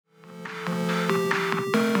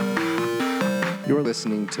You're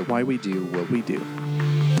listening to Why We Do What We Do.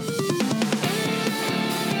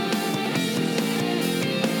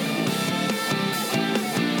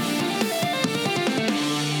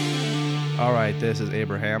 All right, this is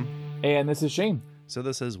Abraham. And this is Shane. So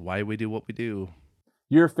this is Why We Do What We Do.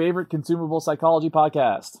 Your favorite consumable psychology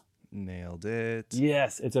podcast. Nailed it.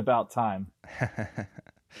 Yes, it's about time.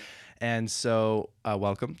 And so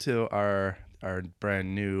welcome to our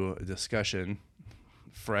brand new discussion,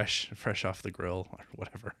 fresh off the grill or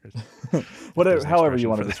whatever. Whatever, however you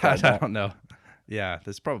want to describe that. I don't know. Yeah,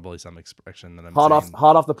 there's probably some expression that I'm saying.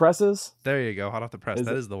 Hot off the presses? There you go, hot off the press.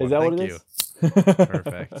 That is the one. Is that Thank what it you. is?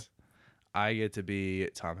 Perfect. I get to be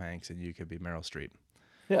Tom Hanks and you could be Meryl Streep.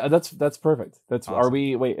 Yeah, that's perfect. That's awesome. Are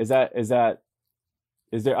we? Wait, is there?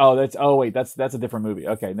 That's a different movie.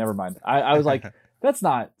 Okay, never mind. I was like, that's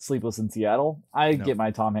not Sleepless in Seattle. I get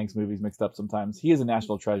my Tom Hanks movies mixed up sometimes. He is a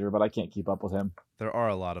national treasure, but I can't keep up with him. There are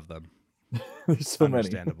a lot of them. There's so many.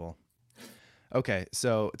 Understandable. Okay,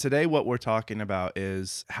 so today what we're talking about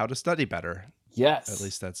is how to study better. Yes. At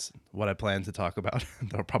least that's what I plan to talk about.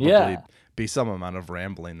 There'll probably be some amount of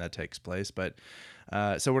rambling that takes place. But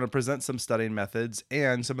so we're going to present some studying methods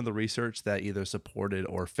and some of the research that either supported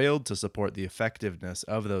or failed to support the effectiveness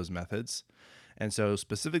of those methods. And so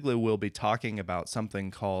specifically, we'll be talking about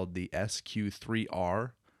something called the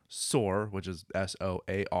SQ3R, SOAR, which is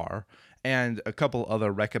SOAR, and a couple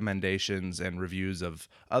other recommendations and reviews of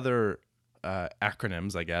other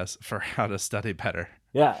acronyms, I guess, for how to study better.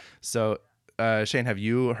 Yeah. So, Shane, have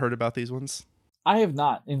you heard about these ones? I have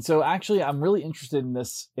not. And so actually I'm really interested in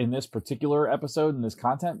this particular episode and this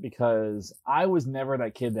content because I was never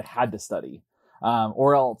that kid that had to study.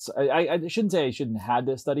 Or else I shouldn't say I shouldn't had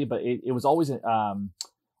to study, but it was always it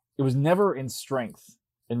was never in strength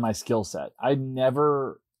in my skill set. I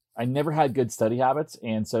never had good study habits,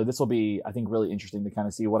 and so this will be, I think, really interesting to kind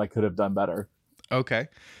of see what I could have done better. Okay.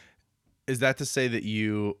 Is that to say that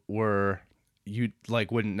you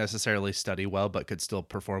wouldn't necessarily study well but could still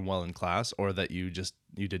perform well in class, or that you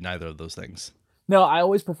did neither of those things? No, I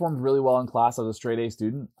always performed really well in class. I was a straight A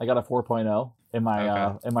student. I got a 4.0 in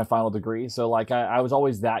my final degree. So like I was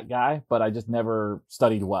always that guy, but I just never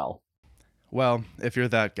studied well. Well, if you're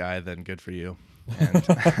that guy, then good for you.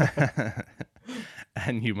 And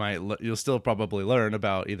and you'll still probably learn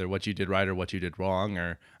about either what you did right or what you did wrong,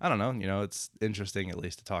 or I don't know, it's interesting at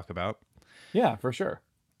least to talk about. Yeah, for sure.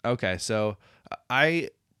 Okay, so I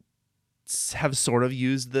have sort of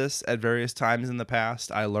used this at various times in the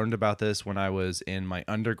past. I learned about this when I was in my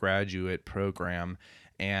undergraduate program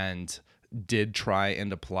and did try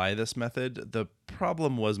and apply this method. The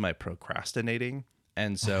problem was my procrastinating.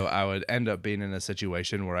 And so I would end up being in a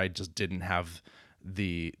situation where I just didn't have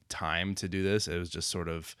the time to do this. It was just sort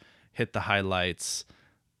of hit the highlights,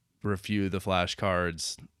 review the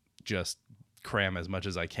flashcards, just cram as much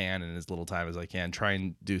as I can in as little time as I can, try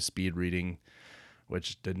and do speed reading,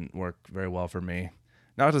 which didn't work very well for me.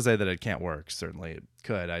 Not to say that it can't work. Certainly it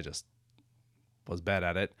could. I just was bad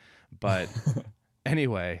at it. But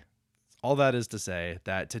anyway, all that is to say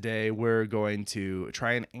that today we're going to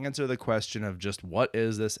try and answer the question of just what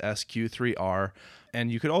is this SQ3R?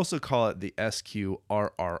 And you could also call it the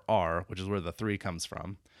SQRRR, which is where the 3 comes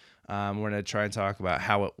from. We're going to try and talk about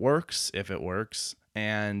how it works, if it works,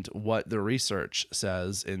 and what the research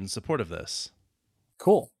says in support of this.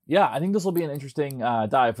 Cool. Yeah, I think this will be an interesting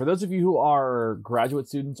dive. For those of you who are graduate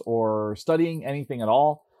students or studying anything at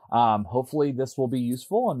all, hopefully this will be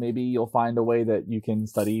useful, and maybe you'll find a way that you can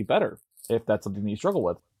study better if that's something that you struggle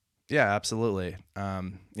with. Yeah, absolutely.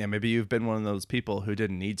 Maybe you've been one of those people who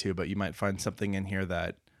didn't need to, but you might find something in here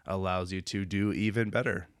that allows you to do even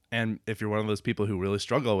better. And if you're one of those people who really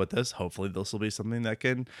struggle with this, hopefully this will be something that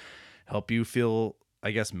can help you feel,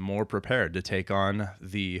 I guess, more prepared to take on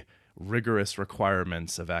the rigorous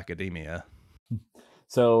requirements of academia.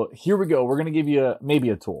 So here we go. We're going to give you maybe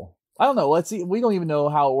a tool. I don't know. Let's see. We don't even know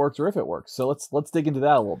how it works or if it works. So let's dig into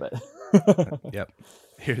that a little bit. Yep.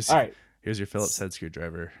 Here's your Phillips head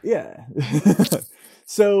screwdriver. Yeah.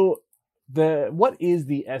 So what is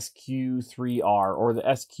the SQ3R or the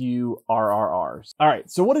SQRRRs? All right.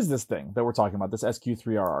 So what is this thing that we're talking about, this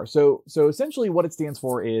SQ3RR? So essentially what it stands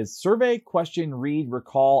for is survey, question, read,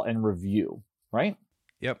 recall, and review, right?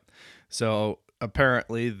 Yep. So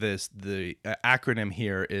apparently the acronym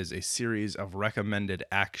here is a series of recommended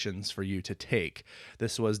actions for you to take.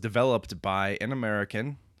 This was developed by an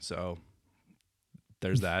American. So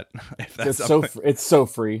there's that. If that's it's so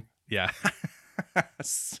free. Yeah.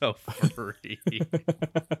 So free.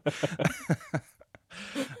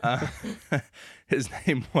 Uh, his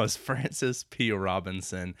name was Francis P.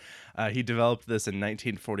 Robinson. He developed this in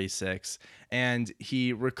 1946, and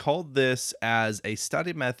he recalled this as a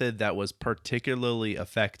study method that was particularly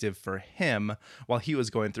effective for him while he was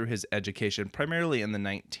going through his education, primarily in the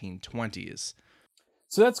 1920s.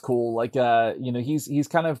 So that's cool. Like, he's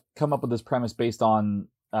kind of come up with this premise based on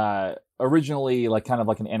originally like kind of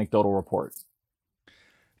like an anecdotal report.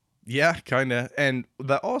 Yeah, kind of. And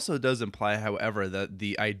that also does imply, however, that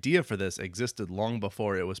the idea for this existed long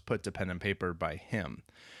before it was put to pen and paper by him.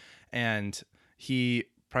 And he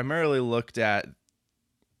primarily looked at,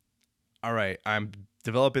 all right, I'm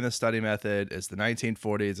developing this study method. It's the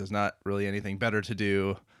 1940s. There's not really anything better to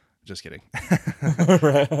do. Just kidding.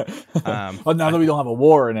 Right. Well, now that we don't have a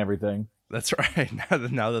war and everything. That's right.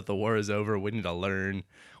 Now that the war is over, we need to learn.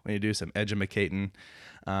 We need to do some edumacating.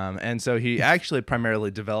 And so he actually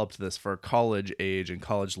primarily developed this for college age and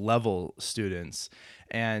college level students.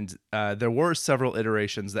 And there were several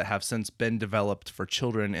iterations that have since been developed for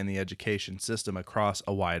children in the education system across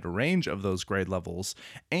a wide range of those grade levels.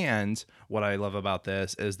 And what I love about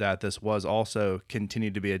this is that this was also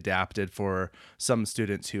continued to be adapted for some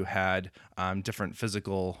students who had different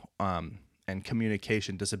physical and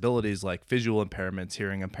communication disabilities like visual impairments,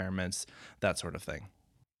 hearing impairments, that sort of thing.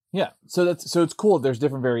 Yeah. So it's cool. There's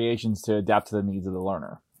different variations to adapt to the needs of the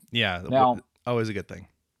learner. Yeah. Now, always a good thing.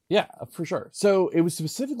 Yeah, for sure. So it was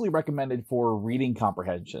specifically recommended for reading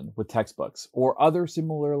comprehension with textbooks or other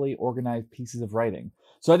similarly organized pieces of writing.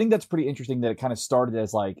 So I think that's pretty interesting that it kind of started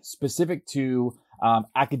as like specific to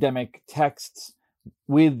academic texts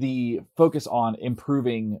with the focus on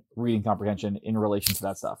improving reading comprehension in relation to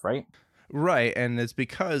that stuff, right? Right. And it's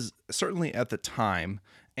because certainly at the time,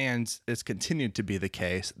 and it's continued to be the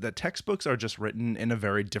case, that textbooks are just written in a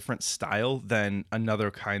very different style than another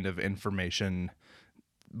kind of information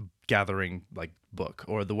gathering like book,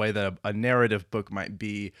 or the way that a narrative book might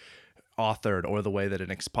be authored, or the way that an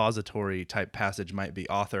expository type passage might be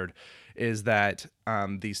authored, is that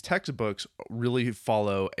these textbooks really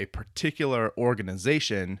follow a particular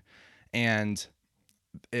organization, and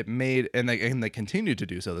it made, and they continue to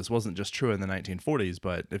do so. This wasn't just true in the 1940s,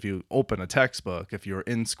 but if you open a textbook, if you're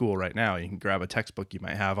in school right now, you can grab a textbook you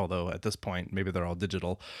might have, although at this point maybe they're all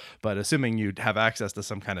digital, but assuming you'd have access to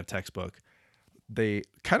some kind of textbook, they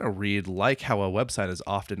kind of read like how a website is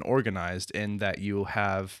often organized, in that you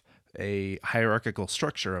have a hierarchical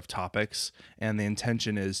structure of topics, and the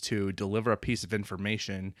intention is to deliver a piece of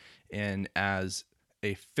information in as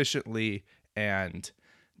efficiently and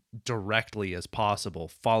directly as possible,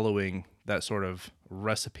 following that sort of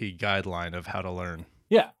recipe guideline of how to learn.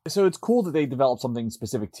 Yeah. So it's cool that they developed something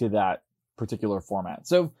specific to that particular format.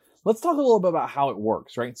 So let's talk a little bit about how it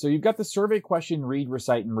works, right? So you've got the survey question, read,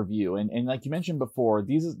 recite, and review. And like you mentioned before,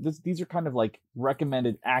 these are kind of like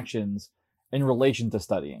recommended actions in relation to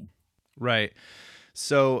studying. Right.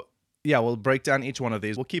 So yeah, we'll break down each one of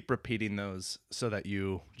these. We'll keep repeating those so that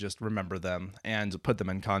you just remember them and put them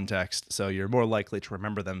in context, so you're more likely to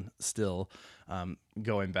remember them still,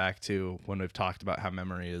 going back to when we've talked about how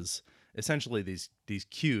memory is essentially these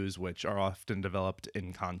cues, which are often developed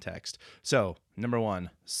in context. So, number 1,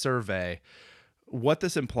 survey. What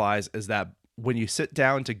this implies is that when you sit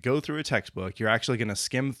down to go through a textbook, you're actually going to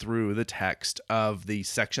skim through the text of the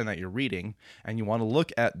section that you're reading, and you want to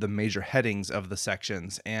look at the major headings of the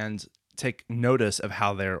sections and take notice of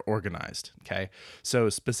how they're organized. Okay. So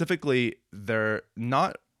specifically, they're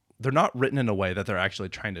not written in a way that they're actually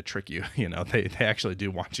trying to trick you. You know, they actually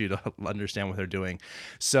do want you to understand what they're doing.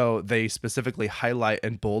 So they specifically highlight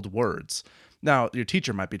and bold words. Now, your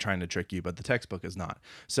teacher might be trying to trick you, but the textbook is not.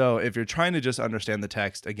 So if you're trying to just understand the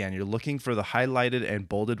text, again, you're looking for the highlighted and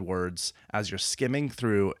bolded words as you're skimming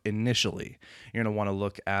through initially. You're going to want to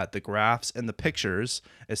look at the graphs and the pictures,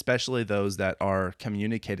 especially those that are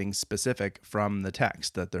communicating specific from the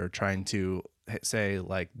text, that they're trying to say,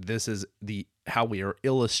 like, this is how we are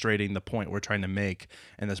illustrating the point we're trying to make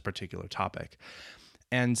in this particular topic.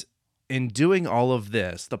 And in doing all of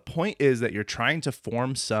this, the point is that you're trying to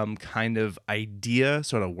form some kind of idea,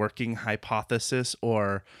 sort of working hypothesis,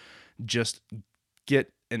 or just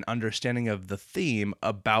get an understanding of the theme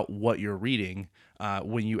about what you're reading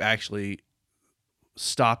when you actually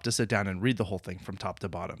stop to sit down and read the whole thing from top to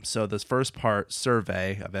bottom. So this first part,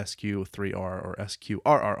 survey of SQ3R or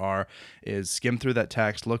SQRRR, is skim through that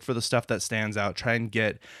text, look for the stuff that stands out, try and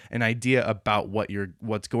get an idea about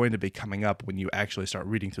what's going to be coming up when you actually start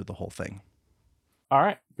reading through the whole thing. All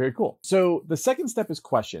right, very cool. So the second step is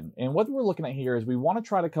question. And what we're looking at here is we want to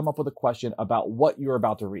try to come up with a question about what you're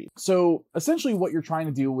about to read. So essentially what you're trying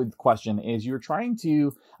to do with question is you're trying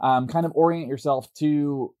to kind of orient yourself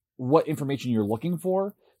to what information you're looking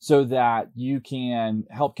for. so that you can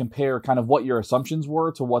help compare kind of what your assumptions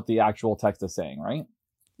were to what the actual text is saying, right?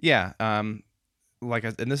 Yeah. And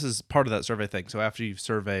this is part of that survey thing. So after you've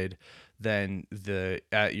surveyed, then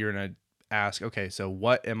you're gonna ask, okay, so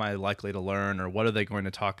what am I likely to learn, or what are they going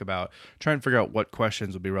to talk about? Try and figure out what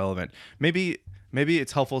questions would be relevant. Maybe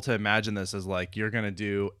it's helpful to imagine this as like you're gonna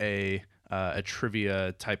do a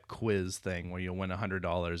trivia type quiz thing where you'll win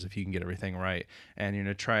 $100 if you can get everything right, and you're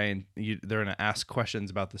gonna they're gonna ask questions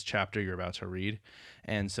about this chapter you're about to read,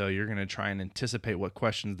 and so you're gonna try and anticipate what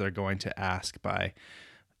questions they're going to ask by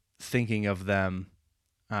thinking of them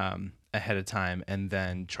ahead of time, and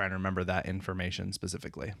then trying to remember that information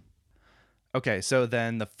specifically. Okay, so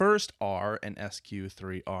then the first R in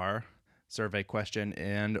SQ3R, survey question,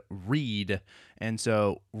 and read. And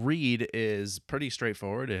so read is pretty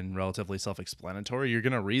straightforward and relatively self-explanatory. You're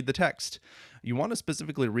going to read the text. You want to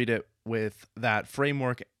specifically read it with that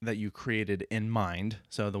framework that you created in mind.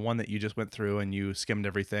 So the one that you just went through and you skimmed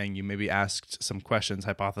everything, you maybe asked some questions,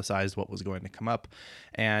 hypothesized what was going to come up,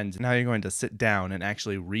 and now you're going to sit down and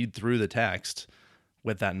actually read through the text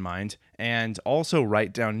with that in mind, and also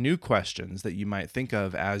write down new questions that you might think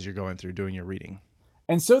of as you're going through doing your reading.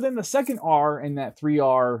 And so then the second R in that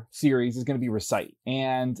 3R series is going to be recite.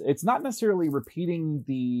 And it's not necessarily repeating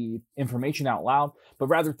the information out loud, but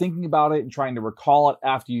rather thinking about it and trying to recall it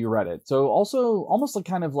after you read it. So also almost like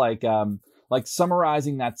kind of like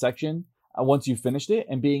summarizing that section once you finished it,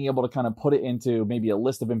 and being able to kind of put it into maybe a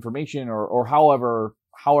list of information or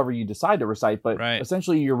however you decide to recite. But right.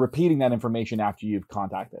 Essentially you're repeating that information after you've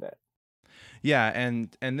contacted it. Yeah,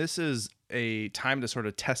 and this is a time to sort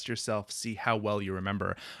of test yourself, see how well you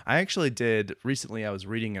remember. I actually did recently, I was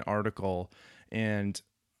reading an article, and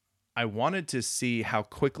I wanted to see how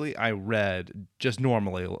quickly I read just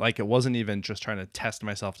normally. Like, it wasn't even just trying to test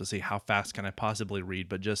myself to see how fast can I possibly read,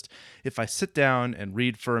 but just if I sit down and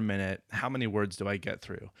read for a minute, how many words do I get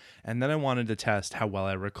through? And then I wanted to test how well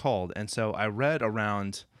I recalled. And so I read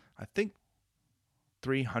around, I think,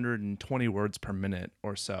 320 words per minute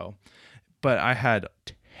or so. But I had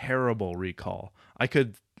terrible recall. I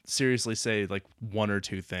could seriously say like one or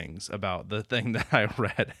two things about the thing that I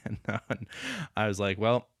read. And then I was like,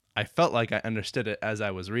 well, I felt like I understood it as I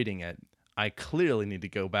was reading it. I clearly need to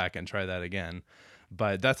go back and try that again.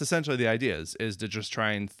 But that's essentially the idea, is to just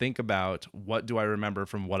try and think about what do I remember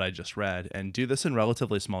from what I just read, and do this in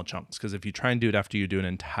relatively small chunks. Because if you try and do it after you do an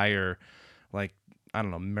entire, like, I don't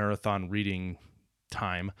know, marathon reading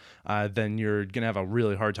time, then you're going to have a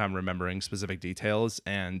really hard time remembering specific details,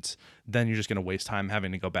 and then you're just going to waste time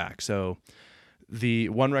having to go back. So the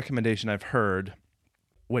one recommendation I've heard,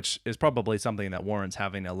 which is probably something that warrants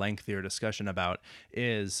having a lengthier discussion about,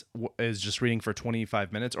 is just reading for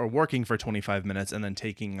 25 minutes or working for 25 minutes and then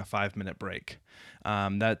taking a 5-minute break.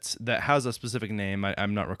 That has a specific name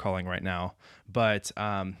I'm not recalling right now, but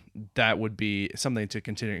that would be something to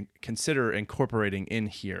consider incorporating in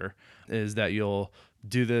here, is that you'll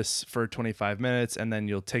do this for 25 minutes and then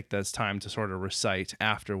you'll take this time to sort of recite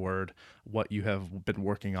afterward what you have been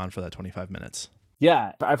working on for that 25 minutes.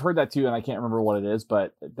 Yeah, I've heard that too, and I can't remember what it is,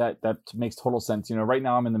 but that makes total sense. You know, right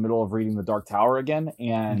now I'm in the middle of reading The Dark Tower again,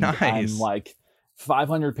 and nice. I'm like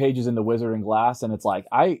 500 pages into Wizard and Glass, and it's like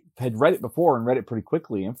I had read it before and read it pretty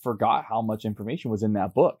quickly and forgot how much information was in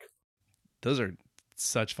that book. Those are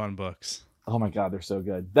such fun books. Oh my God, they're so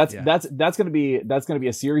good. That's gonna be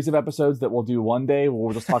a series of episodes that we'll do one day.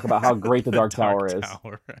 We'll just talk about how great the Dark Tower is.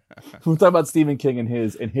 We'll talk about Stephen King and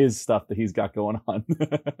his stuff that he's got going on.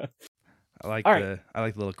 I like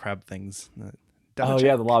the little crab things. Oh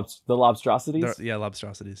yeah, the lobstrosities.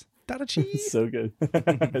 Lobstrosities. Dadachi. So good.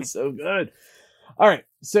 So good. All right.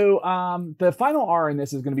 So the final R in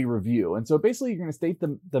this is going to be review. And so basically you're going to state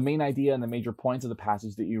the main idea and the major points of the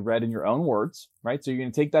passage that you read in your own words, right? So you're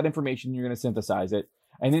going to take that information, you're going to synthesize it,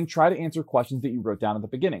 and then try to answer questions that you wrote down at the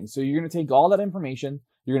beginning. So you're going to take all that information,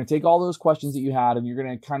 you're going to take all those questions that you had, and you're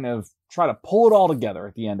going to kind of try to pull it all together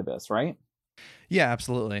at the end of this, right? Yeah,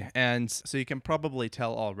 absolutely. And so you can probably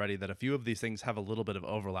tell already that a few of these things have a little bit of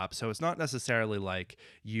overlap. So it's not necessarily like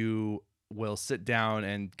you will sit down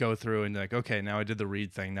and go through and like, okay, now I did the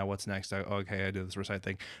read thing. Now what's next? Okay, I do this recite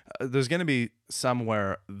thing. There's going to be some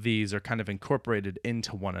where these are kind of incorporated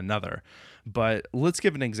into one another. But let's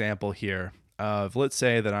give an example here of, let's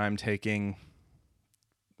say that I'm taking,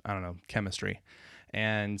 I don't know, chemistry.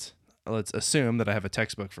 And let's assume that I have a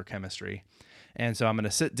textbook for chemistry. And so I'm going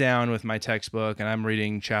to sit down with my textbook and I'm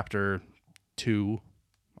reading chapter 2,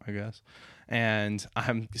 I guess. And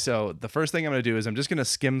so the first thing I'm going to do is I'm just going to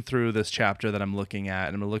skim through this chapter that I'm looking at,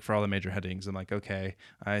 and I'm going to look for all the major headings. I'm like, okay,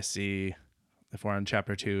 I see, if we're on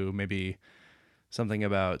chapter 2, maybe something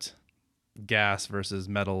about gas versus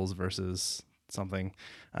metals versus something,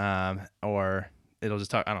 or it'll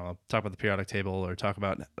just talk about the periodic table, or talk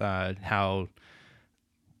about how.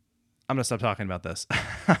 I'm gonna stop talking about this.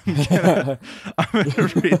 I'm gonna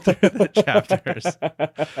read through the chapters,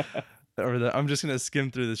 I'm just gonna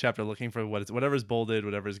skim through the chapter looking for whatever's bolded,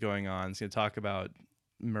 whatever's going on. It's gonna talk about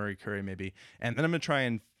Murray Curry maybe, and then I'm gonna try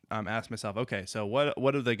and ask myself, okay, so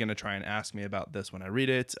what are they gonna try and ask me about this when I read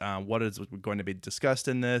it? What is going to be discussed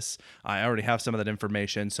in this? I already have some of that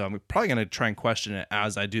information, so I'm probably gonna try and question it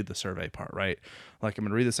as I do the survey part, right? Like I'm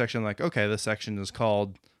gonna read the section, like, okay, this section is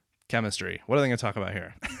called chemistry. What are they going to talk about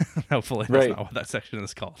here? Hopefully that's not what that section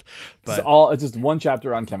is called. But it's just one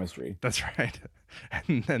chapter on chemistry. That's right.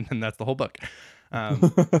 And that's the whole book.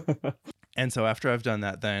 And so after I've done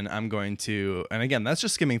that, then I'm going to, and again, that's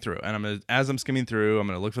just skimming through. And as I'm skimming through, I'm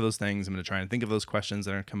going to look for those things. I'm going to try and think of those questions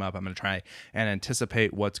that are going to come up. I'm going to try and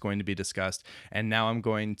anticipate what's going to be discussed. And now I'm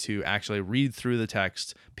going to actually read through the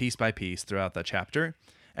text piece by piece throughout that chapter.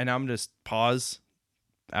 And now I'm going to just pause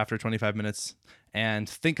after 25 minutes and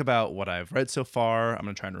think about what I've read so far. I'm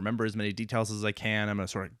going to try and remember as many details as I can. I'm going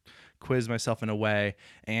to sort of quiz myself in a way,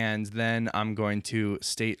 and then I'm going to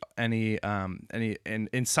state any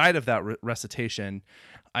inside of that recitation,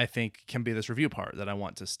 I think can be this review part that I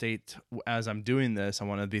want to state as I'm doing this. I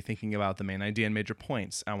want to be thinking about the main idea and major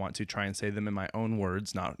points. I want to try and say them in my own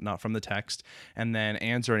words, not from the text, and then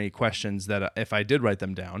answer any questions that if I did write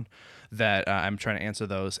them down, that I'm trying to answer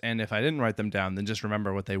those. And if I didn't write them down, then just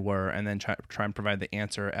remember what they were, and then try and provide the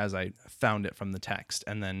answer as I found it from the text.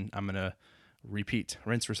 And then I'm going to rinse,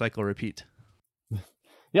 recycle, repeat.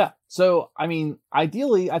 Yeah. So, I mean,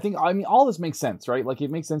 ideally, I think all this makes sense, right? Like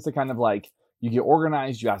it makes sense to kind of like, you get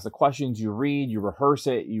organized, you ask the questions, you read, you rehearse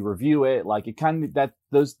it, you review it. Like it kind of,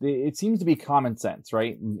 it seems to be common sense,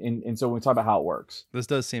 right? And so when we talk about how it works. This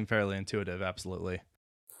does seem fairly intuitive. Absolutely.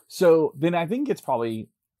 So then I think it's probably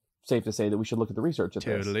safe to say that we should look at the research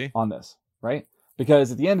on this, right?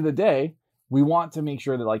 Because at the end of the day, we want to make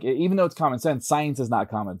sure that, like, even though it's common sense, science is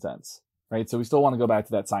not common sense, right? So we still want to go back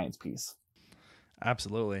to that science piece.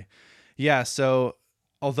 Absolutely. Yeah. So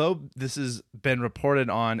although this has been reported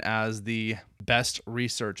on as the best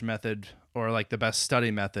research method, or like the best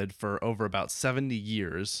study method, for over about 70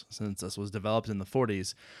 years, since this was developed in the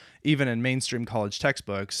 40s, even in mainstream college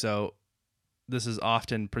textbooks. So this is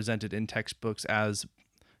often presented in textbooks as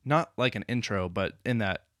not like an intro, but in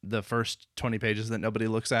that the first 20 pages that nobody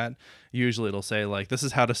looks at, usually it'll say like, this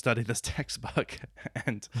is how to study this textbook.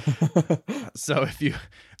 And so if you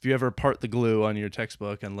ever part the glue on your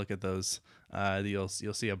textbook and look at those, you'll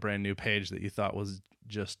see a brand new page that you thought was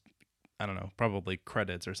just, I don't know, probably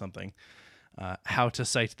credits or something. How to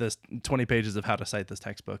cite this, 20 pages of how to cite this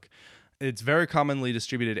textbook. It's very commonly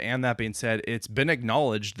distributed, and that being said, it's been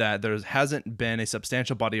acknowledged that there hasn't been a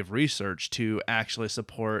substantial body of research to actually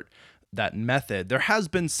support that method. There has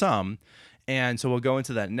been some, and so we'll go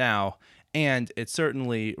into that now, and it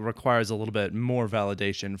certainly requires a little bit more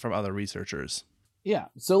validation from other researchers. Yeah,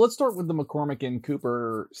 so let's start with the McCormick and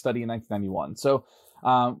Cooper study in 1991. So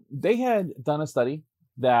they had done a study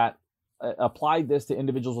that applied this to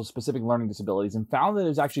individuals with specific learning disabilities and found that it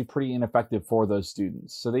was actually pretty ineffective for those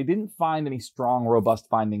students. So they didn't find any strong, robust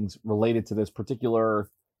findings related to this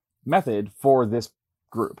particular method for this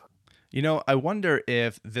group. You know, I wonder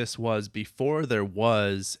if this was before there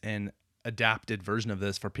was an adapted version of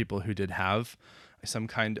this for people who did have some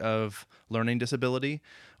kind of learning disability,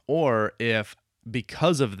 or if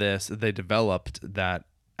because of this, they developed that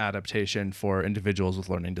adaptation for individuals with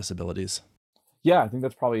learning disabilities. Yeah, I think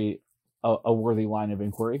that's probably a worthy line of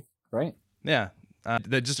inquiry, right? Yeah,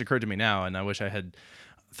 that just occurred to me now, and I wish I had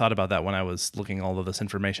thought about that when I was looking all of this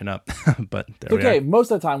information up. But there we are.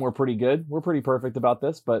 Most of the time we're pretty good. We're pretty perfect about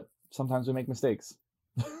this, but sometimes we make mistakes.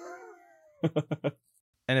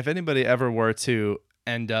 And if anybody ever were to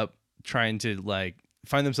end up trying to like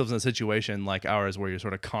find themselves in a situation like ours, where you're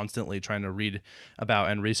sort of constantly trying to read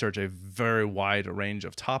about and research a very wide range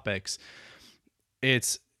of topics,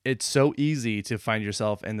 it's so easy to find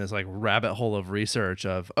yourself in this like rabbit hole of research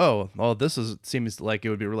of, oh, well, seems like it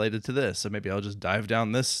would be related to this, so maybe I'll just dive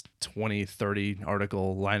down this 20, 30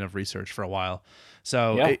 article line of research for a while.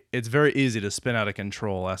 So yeah. It's very easy to spin out of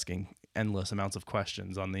control asking endless amounts of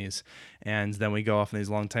questions on these, and then we go off on these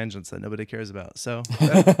long tangents that nobody cares about. So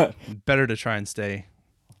better to try and stay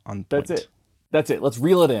on point. That's it. Let's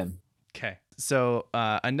reel it in. Okay. So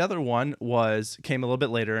another one came a little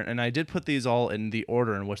bit later, and I did put these all in the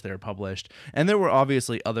order in which they were published. And there were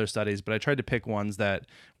obviously other studies, but I tried to pick ones that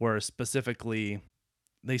were specifically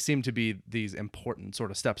they seem to be these important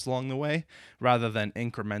sort of steps along the way rather than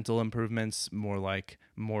incremental improvements, more like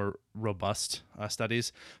more robust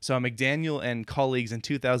studies. So McDaniel and colleagues in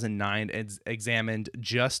 2009 examined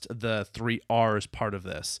just the 3 R's part of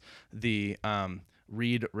this, the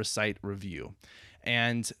read, recite, review.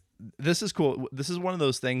 And this is cool. This is one of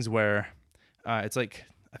those things where it's like,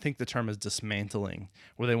 I think the term is dismantling,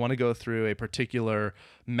 where they want to go through a particular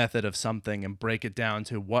method of something and break it down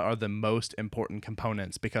to what are the most important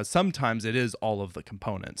components, because sometimes it is all of the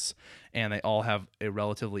components and they all have a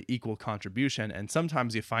relatively equal contribution. And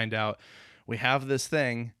sometimes you find out we have this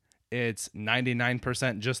thing, it's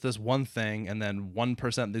 99% just this one thing, and then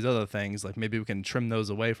 1% these other things. Like maybe we can trim those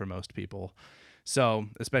away for most people. So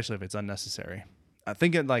especially if it's unnecessary. I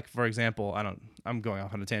think it, like, for example, I'm going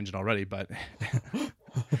off on a tangent already, but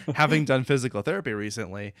having done physical therapy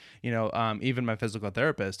recently, even my physical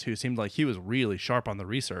therapist, who seemed like he was really sharp on the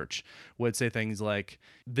research, would say things like,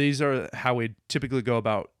 these are how we typically go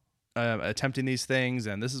about attempting these things,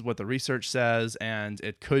 and this is what the research says, and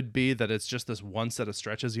it could be that it's just this one set of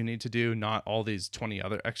stretches you need to do, not all these 20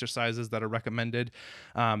 other exercises that are recommended.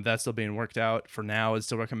 That's still being worked out. For now, I'd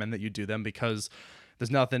still recommend that you do them, because there's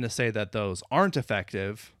nothing to say that those aren't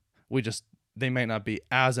effective. They might not be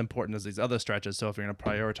as important as these other stretches. So if you're going to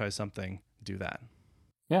prioritize something, do that.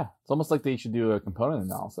 Yeah. It's almost like they should do a component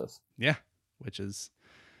analysis. Yeah. Which was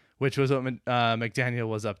what McDaniel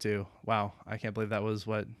was up to. Wow. I can't believe that was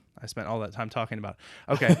what I spent all that time talking about.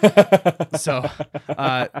 Okay. So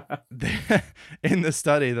in the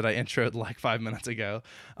study that I introed like 5 minutes ago,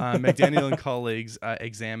 McDaniel and colleagues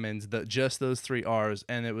examined just those 3 R's,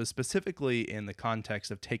 and it was specifically in the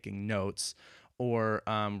context of taking notes or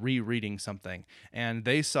rereading something. And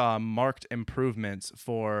they saw marked improvements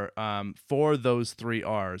for those 3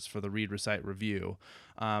 R's, for the read, recite, review.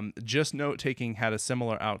 Just note-taking had a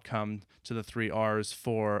similar outcome to the 3 R's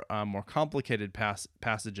for more complicated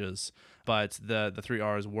passages, but the 3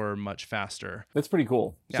 R's were much faster. That's pretty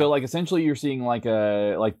cool. Yeah. So like essentially you're seeing like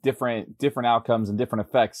different outcomes and different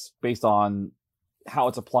effects based on how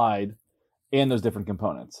it's applied and those different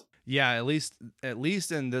components. Yeah, at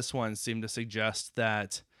least in this one seemed to suggest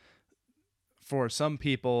that for some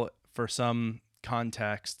people, for some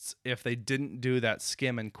contexts, if they didn't do that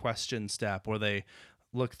skim and question step where they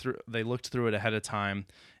looked through it ahead of time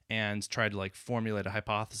and tried to like formulate a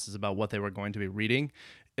hypothesis about what they were going to be reading,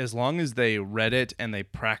 as long as they read it and they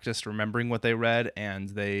practiced remembering what they read and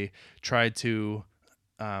they tried to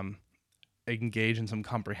engage in some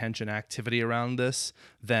comprehension activity around this,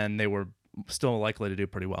 then they were still likely to do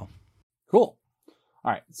pretty well. Cool.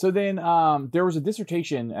 All right. So then there was a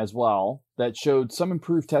dissertation as well that showed some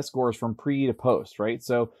improved test scores from pre to post, right?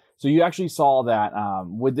 So you actually saw that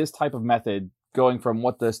with this type of method, going from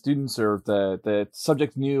what the students or the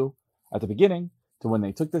subjects knew at the beginning to when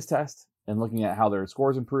they took this test and looking at how their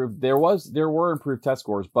scores improved, there were improved test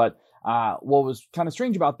scores. But what was kind of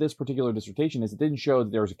strange about this particular dissertation is it didn't show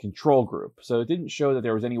that there was a control group. So it didn't show that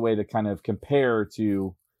there was any way to kind of compare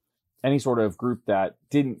to any sort of group that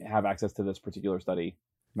didn't have access to this particular study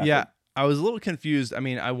method. Yeah, I was a little confused. I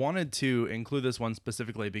mean, I wanted to include this one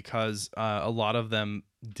specifically because a lot of them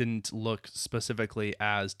didn't look specifically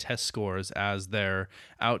as test scores as their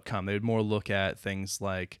outcome. They would more look at things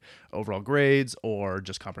like overall grades or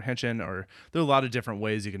just comprehension, or there are a lot of different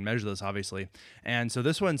ways you can measure this, obviously. And so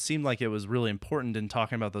this one seemed like it was really important in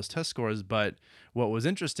talking about those test scores. But what was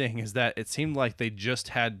interesting is that it seemed like they just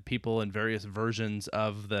had people in various versions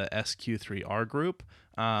of the SQ3R group,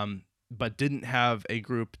 but didn't have a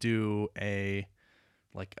group do a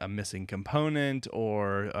missing component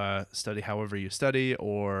or study however you study,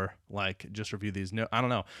 or like just review these notes. I don't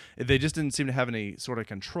know. They just didn't seem to have any sort of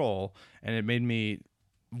control, and it made me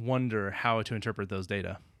wonder how to interpret those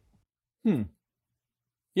data.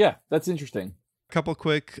 Yeah, that's interesting. Couple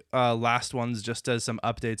quick last ones just as some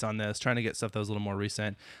updates on this, trying to get stuff that was a little more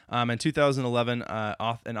recent. In 2011,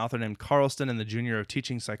 an author named Carlston in the Junior of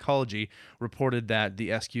Teaching Psychology reported that the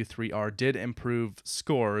SQ3R did improve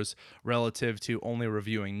scores relative to only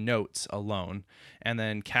reviewing notes alone. And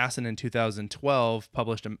then Casson in 2012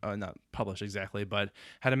 not published exactly, but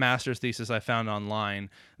had a master's thesis I found online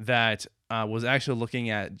that was actually looking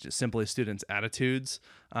at just simply students' attitudes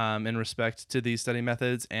in respect to these study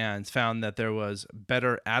methods, and found that there was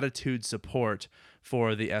better attitude support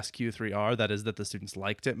for the SQ3R, that is, that the students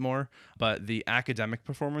liked it more, but the academic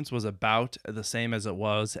performance was about the same as it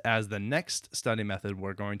was as the next study method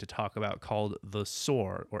we're going to talk about, called the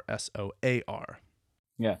SOAR, or SOAR.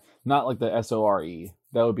 Yeah, not like the SORE.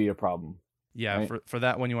 That would be a problem. Yeah, right? For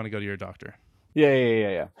that one, you want to go to your doctor.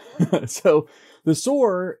 Yeah. So the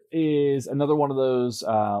SOAR is another one of those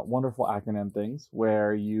wonderful acronym things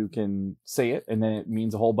where you can say it and then it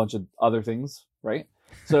means a whole bunch of other things, right?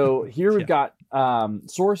 So here we've Yeah. got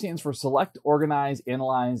SOAR stands for Select, Organize,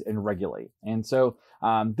 Analyze, and Regulate. And so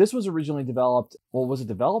this was originally developed. Well, was it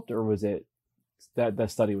developed or was it that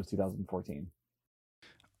study was 2014?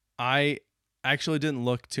 I actually didn't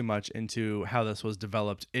look too much into how this was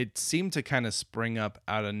developed. It seemed to kind of spring up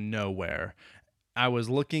out of nowhere. I was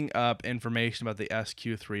looking up information about the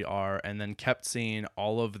SQ3R and then kept seeing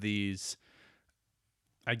all of these,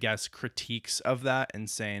 I guess, critiques of that and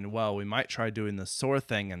saying, well, we might try doing the SOAR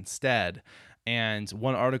thing instead. And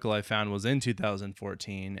one article I found was in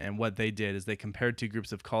 2014. And what they did is they compared two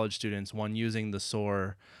groups of college students, one using the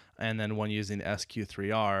SOAR and then one using the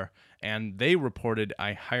SQ3R. And they reported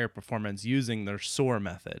a higher performance using their SOAR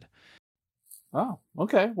method. Oh,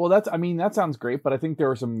 okay. Well, that sounds great, but I think there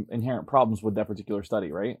were some inherent problems with that particular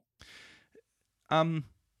study, right?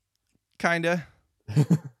 Kinda.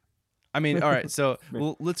 I mean, all right, so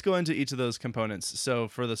let's go into each of those components. So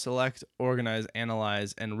for the select, organize,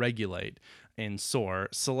 analyze, and regulate in SOAR,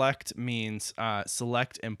 select means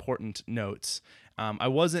select important notes. I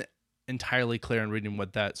wasn't entirely clear in reading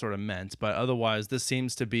what that sort of meant, but otherwise this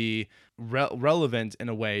seems to be relevant in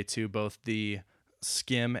a way to both the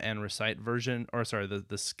skim and recite version, or sorry,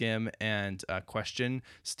 the skim and question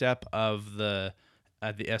step of the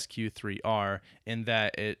SQ3R, in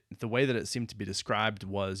that the way that it seemed to be described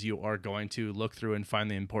was you are going to look through and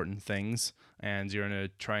find the important things, and you're going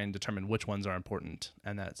to try and determine which ones are important,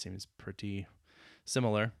 and that seems pretty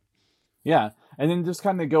similar. Yeah, and then just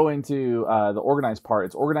kind of go into the organized part.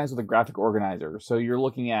 It's organized with a graphic organizer, so you're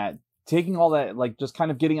looking at taking all that, like just kind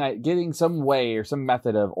of getting some way or some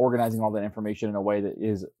method of organizing all that information in a way that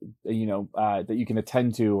is, that you can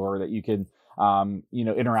attend to or that you can,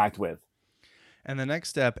 interact with. And the next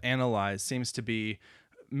step, analyze, seems to be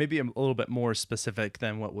maybe a little bit more specific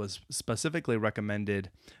than what was specifically recommended.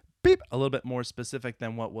 A little bit more specific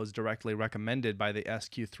than what was directly recommended by the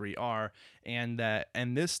SQ3R. And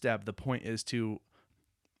this step, the point is to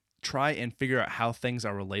try and figure out how things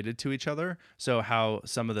are related to each other. So how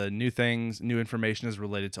some of the new information is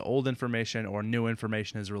related to old information, or new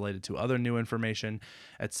information is related to other new information,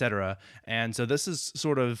 etc. And so this is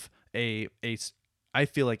sort of I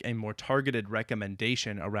feel like a more targeted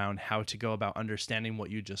recommendation around how to go about understanding what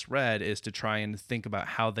you just read is to try and think about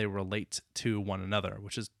how they relate to one another,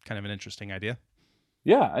 which is kind of an interesting idea.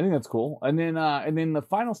 Yeah, I think that's cool. And then the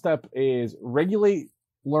final step is regulate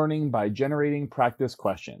learning by generating practice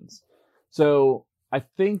questions. So I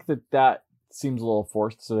think that seems a little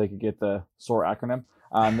forced, so they could get the SOAR acronym.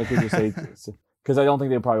 They could just say, because I don't think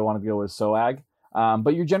they probably want to go with SOAG.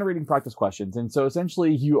 But you're generating practice questions, and so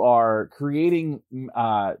essentially you are creating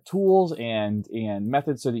tools and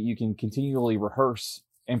methods so that you can continually rehearse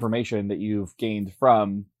information that you've gained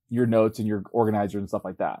from your notes and your organizer and stuff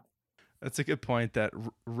like that. That's a good point. That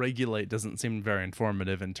regulate doesn't seem very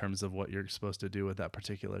informative in terms of what you're supposed to do with that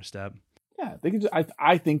particular step. Yeah, they could.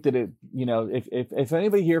 I think that it. If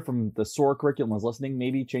anybody here from the SOAR curriculum was listening,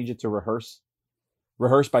 maybe change it to rehearse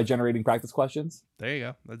by generating practice questions. There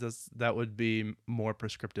you go. That would be more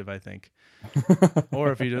prescriptive, I think.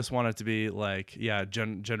 Or if you just want it to be like,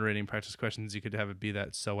 generating practice questions, you could have it be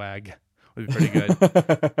that SOAG. Would be pretty good.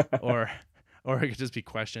 or it could just be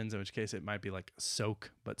questions, in which case it might be like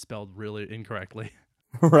soak, but spelled really incorrectly.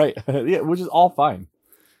 Right. Yeah, which is all fine.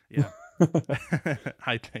 Yeah.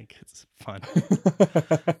 I think it's fun.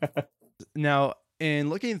 Now,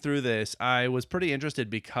 in looking through this, I was pretty interested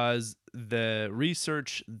because the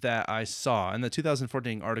research that I saw in the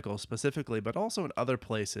 2014 article specifically, but also in other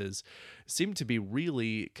places, seemed to be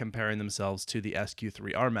really comparing themselves to the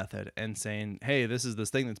SQ3R method and saying, hey, this is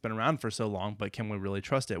this thing that's been around for so long, but can we really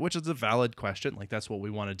trust it? Which is a valid question. Like, that's what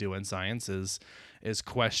we want to do in science is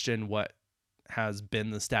question what has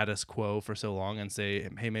been the status quo for so long and say,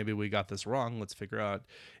 hey, maybe we got this wrong. Let's figure out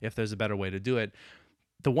if there's a better way to do it.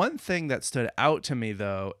 The one thing that stood out to me,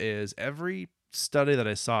 though, is every study that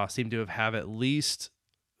I saw seemed to have at least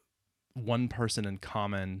one person in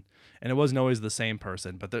common, and it wasn't always the same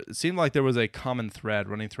person, but it seemed like there was a common thread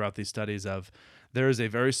running throughout these studies of there is a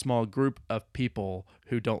very small group of people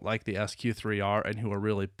who don't like the SQ3R and who are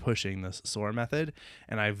really pushing this SOAR method,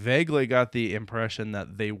 and I vaguely got the impression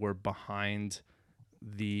that they were behind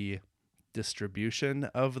the distribution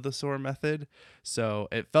of the SOAR method. So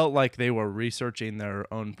it felt like they were researching their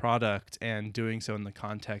own product and doing so in the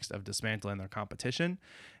context of dismantling their competition.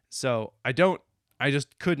 So I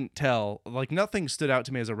just couldn't tell. Like, nothing stood out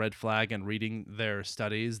to me as a red flag in reading their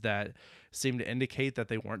studies that seemed to indicate that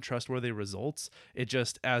they weren't trustworthy results. It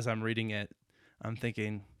just, as I'm reading it, I'm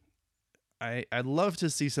thinking I'd love to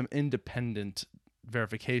see some independent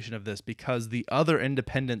verification of this, because the other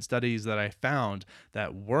independent studies that I found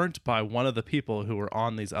that weren't by one of the people who were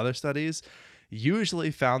on these other studies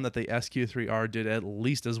usually found that the SQ3R did at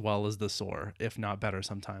least as well as the SOAR, if not better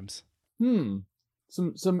sometimes.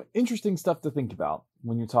 Some interesting stuff to think about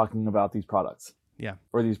when you're talking about these products. Yeah.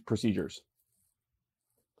 Or these procedures.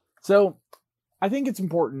 So I think it's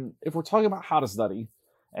important, if we're talking about how to study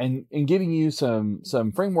and giving you some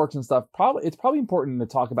frameworks and stuff, it's probably important to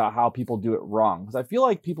talk about how people do it wrong, because I feel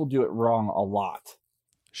like people do it wrong a lot.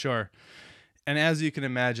 Sure. And as you can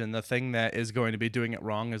imagine, the thing that is going to be doing it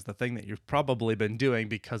wrong is the thing that you've probably been doing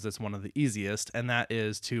because it's one of the easiest, and that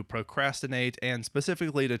is to procrastinate, and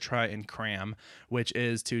specifically to try and cram, which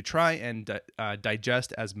is to try and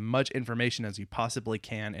digest as much information as you possibly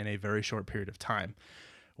can in a very short period of time.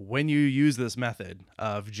 When you use this method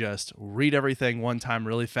of just read everything one time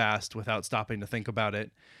really fast without stopping to think about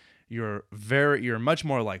it, you're much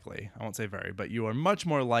more likely, I won't say very, but you are much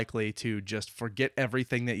more likely to just forget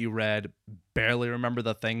everything that you read, barely remember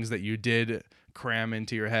the things that you did cram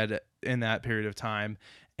into your head in that period of time,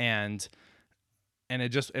 and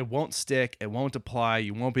it won't stick, it won't apply,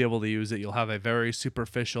 you won't be able to use it. You'll have a very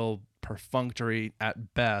superficial, perfunctory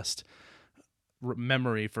at best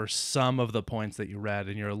memory for some of the points that you read,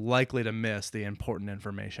 and you're likely to miss the important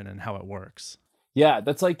information and how it works. Yeah,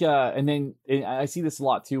 that's like, and then I see this a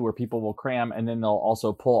lot too, where people will cram and then they'll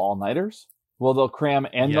also pull all-nighters. Well, they'll cram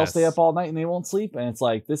and they'll stay up all night and they won't sleep. And it's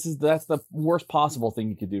like, that's the worst possible thing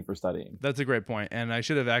you could do for studying. That's a great point. And I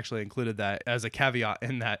should have actually included that as a caveat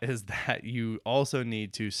in that, is that you also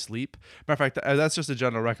need to sleep. Matter of fact, that's just a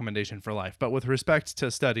general recommendation for life. But with respect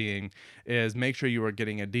to studying, is make sure you are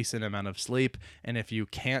getting a decent amount of sleep. And if you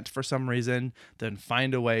can't for some reason, then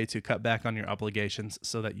find a way to cut back on your obligations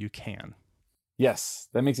so that you can. Yes,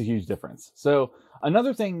 that makes a huge difference. So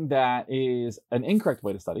another thing that is an incorrect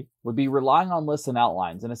way to study would be relying on lists and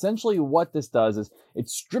outlines. And essentially what this does is it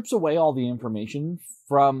strips away all the information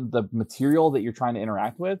from the material that you're trying to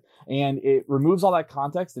interact with, and it removes all that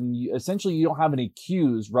context, and you don't have any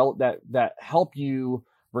cues that help you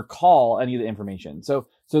recall any of the information. So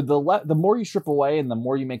the more you strip away and the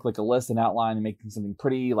more you make like a list and outline and making something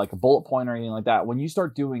pretty, like a bullet point or anything like that, when you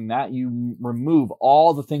start doing that, you remove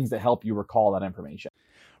all the things that help you recall that information.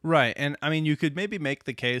 Right. And I mean, you could maybe make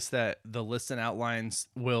the case that the lists and outlines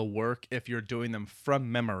will work if you're doing them from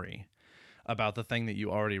memory about the thing that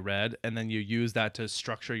you already read, and then you use that to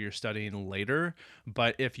structure your studying later.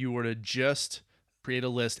 But if you were to just create a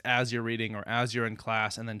list as you're reading or as you're in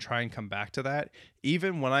class and then try and come back to that,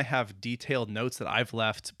 even when I have detailed notes that I've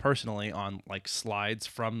left personally on like slides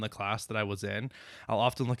from the class that I was in, I'll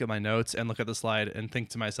often look at my notes and look at the slide and think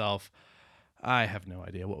to myself, I have no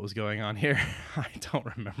idea what was going on here. I don't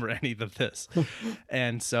remember any of this.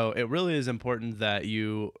 And so it really is important that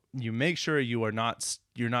you make sure you're not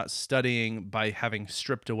studying by having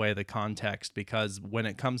stripped away the context, because when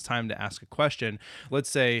it comes time to ask a question,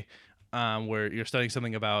 let's say where you're studying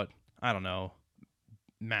something about, I don't know,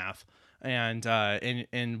 math, and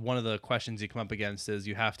in one of the questions you come up against is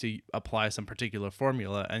you have to apply some particular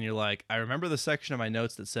formula, and you're like, I remember the section of my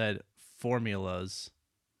notes that said formulas,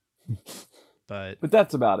 but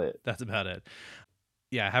that's about it. That's about it.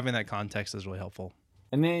 Yeah, having that context is really helpful.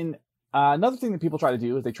 And then another thing that people try to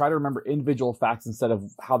do is they try to remember individual facts instead of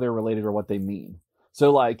how they're related or what they mean.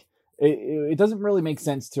 So like, it doesn't really make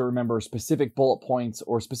sense to remember specific bullet points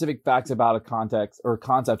or specific facts about a context or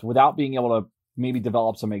concept without being able to maybe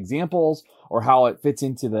develop some examples or how it fits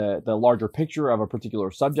into the larger picture of a particular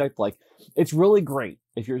subject. Like, it's really great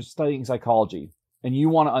if you're studying psychology and you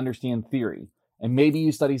want to understand theory, and maybe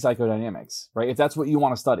you study psychodynamics, right? If that's what you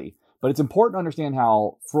want to study. But it's important to understand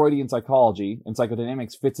how Freudian psychology and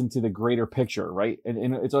psychodynamics fits into the greater picture, right?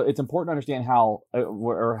 And it's important to understand how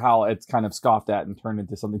it's kind of scoffed at and turned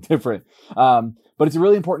into something different. But it's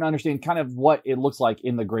really important to understand kind of what it looks like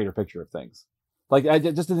in the greater picture of things. Like,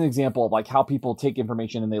 just an example of like how people take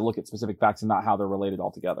information and they look at specific facts and not how they're related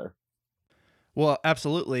altogether. Well,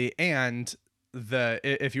 absolutely. And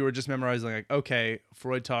if you were just memorizing, like, okay,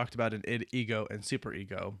 Freud talked about an id, ego, and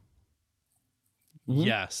superego. Mm-hmm.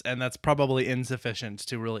 Yes, and that's probably insufficient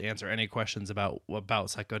to really answer any questions about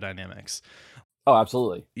psychodynamics. Oh,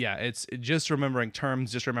 absolutely. Yeah, it's just remembering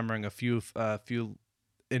terms, just remembering a few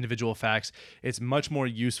individual facts. It's much more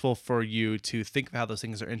useful for you to think of how those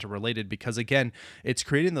things are interrelated, because again, it's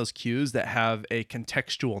creating those cues that have a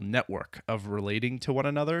contextual network of relating to one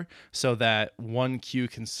another, so that one cue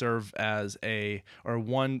can serve as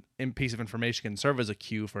one piece of information can serve as a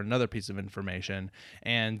cue for another piece of information,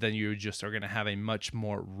 and then you just are going to have a much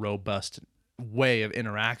more robust way of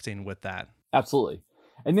interacting with that. Absolutely.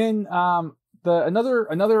 And then the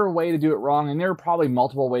another way to do it wrong, and there are probably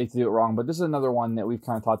multiple ways to do it wrong, but this is another one that we've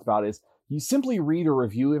kind of talked about, is you simply read or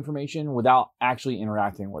review information without actually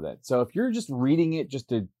interacting with it. So if you're just reading it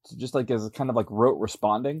just like as kind of like rote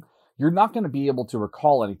responding, you're not going to be able to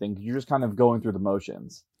recall anything. You're just kind of going through the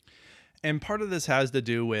motions. And part of this has to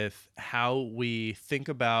do with how we think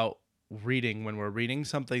about reading when we're reading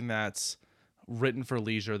something that's written for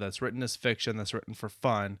leisure, that's written as fiction, that's written for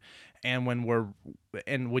fun. And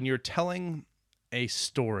when you're telling a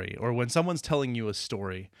story, or when someone's telling you a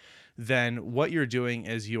story, then what you're doing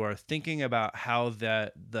is you are thinking about how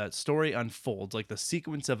that story unfolds. Like, the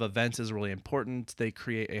sequence of events is really important. They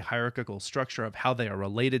create a hierarchical structure of how they are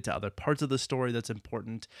related to other parts of the story that's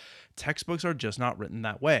important. Textbooks are just not written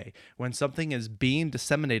that way. When something is being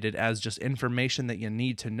disseminated as just information that you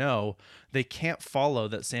need to know, they can't follow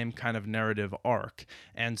that same kind of narrative arc.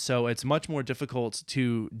 And so it's much more difficult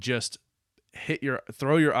to just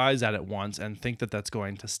throw your eyes at it once and think that that's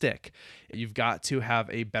going to stick. You've got to have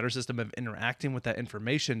a better system of interacting with that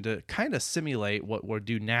information to kind of simulate what we'll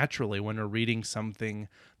do naturally when we're reading something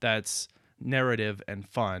that's narrative and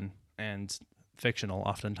fun and fictional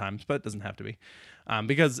oftentimes, but it doesn't have to be.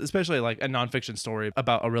 Because especially like a nonfiction story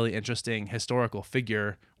about a really interesting historical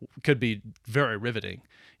figure could be very riveting,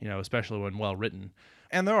 especially when well written.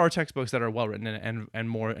 And there are textbooks that are well written and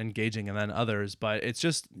more engaging than others, but it's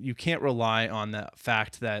just, you can't rely on the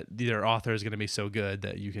fact that their author is going to be so good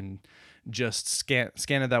that you can just scan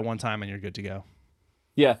it that one time and you're good to go.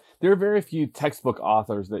 Yeah, there are very few textbook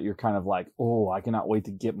authors that you're kind of like, oh, I cannot wait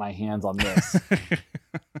to get my hands on this.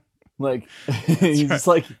 Like, he's just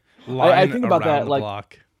like, I think about that, like,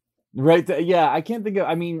 block. Right. Yeah, I can't think of,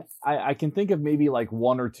 I can think of maybe like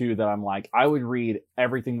one or two that I'm like, I would read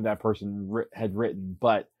everything that person had written.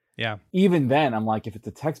 But yeah, even then, I'm like, if it's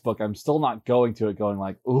a textbook, I'm still not going to it going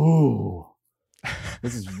like, ooh,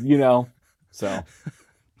 this is, so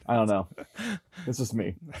I don't know. It's just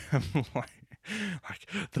me. like,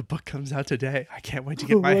 the book comes out today. I can't wait to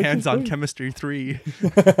get my hands on Chemistry 3.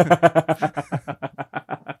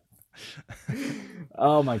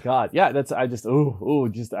 Oh my God. Yeah,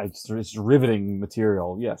 it's riveting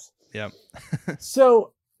material. Yes. Yep.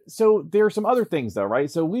 So there are some other things though, right?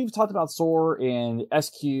 So we've talked about SOAR and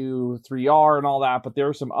SQ3R and all that, but there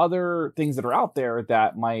are some other things that are out there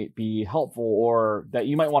that might be helpful or that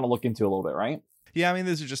you might want to look into a little bit, right? Yeah,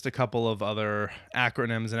 these are just a couple of other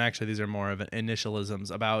acronyms, and actually these are more of initialisms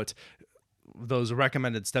about those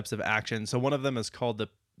recommended steps of action. So one of them is called the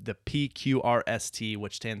PQRST,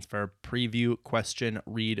 which stands for preview, question,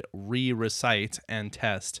 read, recite, and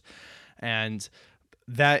test. And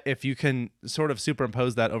that, if you can sort of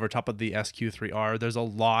superimpose that over top of the SQ3R, there's a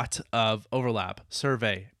lot of overlap.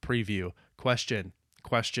 Survey, preview, question,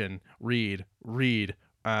 read.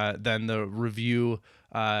 Then the review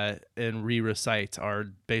and recite are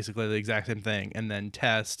basically the exact same thing. And then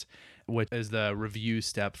test, which is the review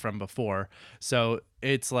step from before. So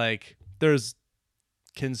it's like there's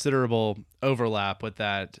considerable overlap with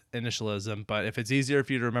that initialism, but if it's easier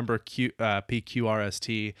for you to remember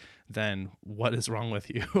PQRST, then what is wrong with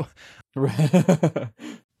you?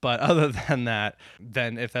 But other than that,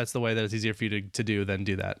 then if that's the way that it's easier for you to do, then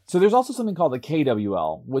do that. So there's also something called the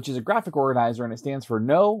KWL, which is a graphic organizer, and it stands for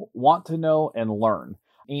know, want to know, and learn.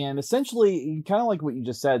 And essentially, kind of like what you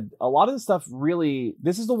just said, a lot of the stuff really,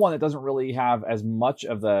 this is the one that doesn't really have as much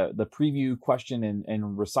of the preview, question,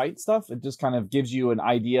 and recite stuff. It just kind of gives you an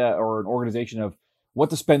idea or an organization of what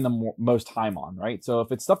to spend the most time on, right? So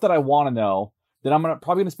if it's stuff that I want to know, then I'm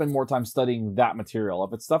probably going to spend more time studying that material.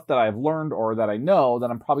 If it's stuff that I've learned or that I know, then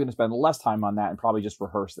I'm probably going to spend less time on that and probably just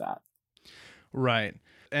rehearse that. Right.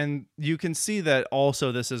 And you can see that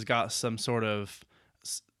also this has got some sort of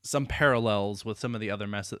some parallels with some of the other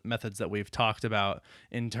methods that we've talked about,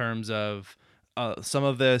 in terms of some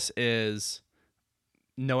of this is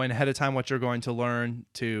knowing ahead of time what you're going to learn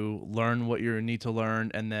what you need to learn,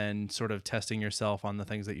 and then sort of testing yourself on the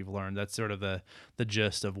things that you've learned. That's sort of the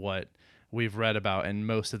gist of what we've read about in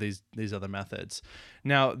most of these other methods.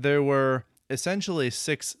 Now, there were essentially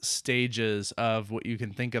 6 stages of what you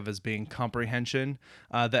can think of as being comprehension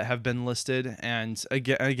that have been listed. And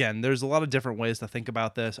again, there's a lot of different ways to think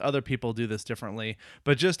about this. Other people do this differently,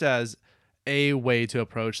 but just as a way to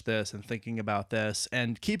approach this and thinking about this,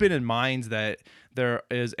 and keeping in mind that there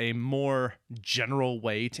is a more general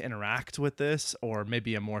way to interact with this, or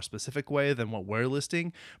maybe a more specific way than what we're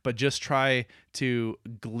listing, but just try to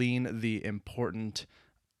glean the important,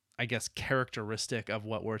 I guess, characteristic of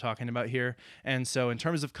what we're talking about here. And so in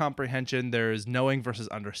terms of comprehension, there's knowing versus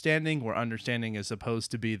understanding, where understanding is supposed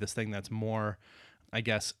to be this thing that's more, I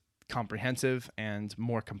guess, comprehensive and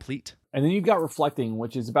more complete. And then you've got reflecting,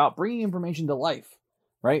 which is about bringing information to life,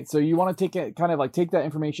 right? So you want to take it, kind of like take that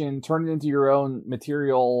information, turn it into your own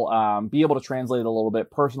material, be able to translate it a little bit,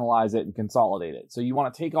 personalize it, and consolidate it. So you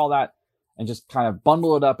want to take all that and just kind of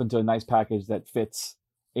bundle it up into a nice package that fits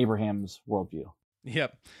Abraham's worldview.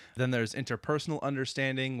 Yep. Then there's interpersonal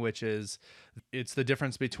understanding, which is it's the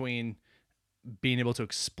difference between being able to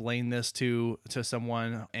explain this to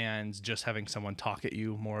someone and just having someone talk at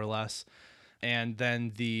you, more or less. And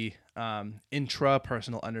then the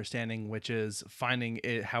intrapersonal understanding, which is finding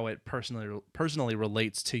it how it personally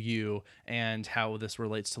relates to you and how this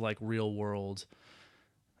relates to like real world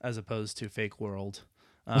as opposed to fake world.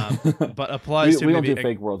 But applies to we don't do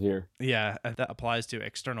fake world here. Yeah, that applies to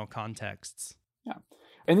external contexts. Yeah.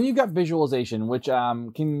 And then you've got visualization, which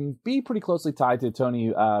can be pretty closely tied to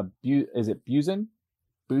Tony. Is it Buzan?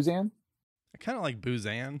 I kind of like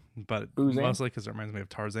Buzan, but Buzan? mostly because it reminds me of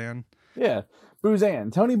Tarzan. Yeah,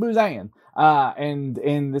 Buzan, Tony Buzan,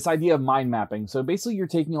 and this idea of mind mapping. So basically, you're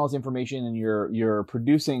taking all this information and you're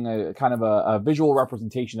producing a kind of a visual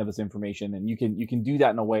representation of this information, and you can do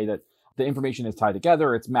that in a way that the information is tied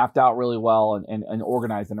together, it's mapped out really well, and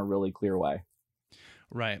organized in a really clear way.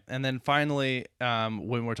 Right. And then finally,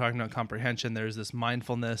 when we're talking about comprehension, there's this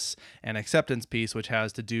mindfulness and acceptance piece, which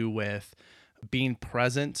has to do with being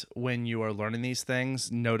present when you are learning these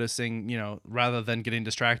things, noticing, rather than getting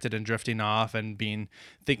distracted and drifting off and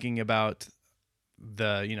thinking about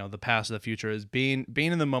the past or the future, is being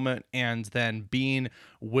in the moment and then being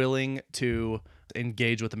willing to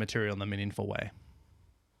engage with the material in a meaningful way.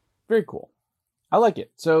 Very cool. I like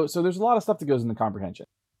it. So there's a lot of stuff that goes into comprehension.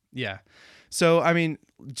 Yeah. So, I mean,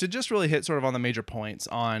 to just really hit sort of on the major points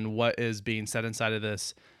on what is being said inside of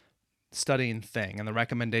this studying thing and the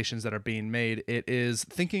recommendations that are being made, it is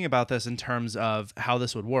thinking about this in terms of how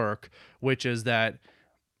this would work, which is that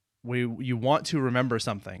you want to remember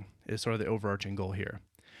something is sort of the overarching goal here.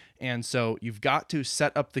 And so you've got to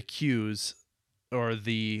set up the cues or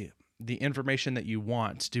the information that you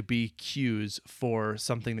want to be cues for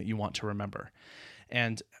something that you want to remember.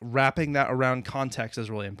 And wrapping that around context is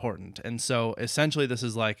really important. And so essentially this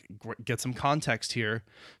is like, get some context here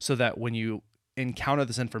so that when you encounter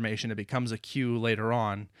this information, it becomes a cue later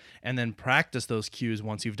on, and then practice those cues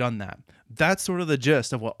once you've done that. That's sort of the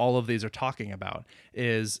gist of what all of these are talking about,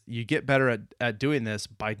 is you get better at doing this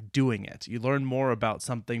by doing it. You learn more about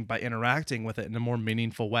something by interacting with it in a more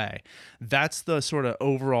meaningful way. That's the sort of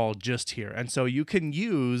overall gist here. And so you can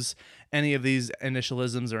use any of these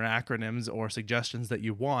initialisms or acronyms or suggestions that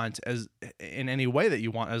you want as in any way that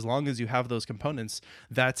you want, as long as you have those components.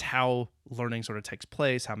 That's how learning sort of takes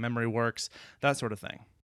place, how memory works, that sort of thing.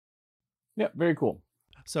 Yeah, very cool.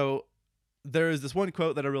 So there is this one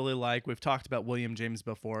quote that I really like. We've talked about William James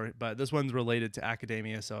before, but this one's related to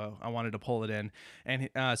academia, so I wanted to pull it in. And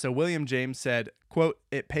so William James said, quote,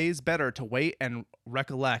 "It pays better to wait and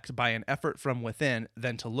recollect by an effort from within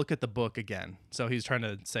than to look at the book again." So he's trying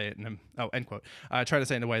to say it end quote. Trying to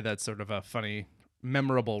say it in a way that's sort of a funny,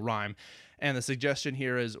 memorable rhyme. And the suggestion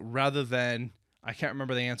here is, rather than I can't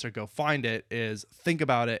remember the answer, go find it, is think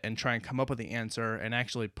about it and try and come up with the answer and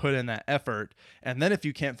actually put in that effort. And then if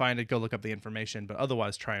you can't find it, go look up the information, but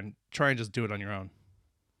otherwise try and just do it on your own.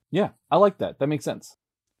 Yeah, I like that. That makes sense.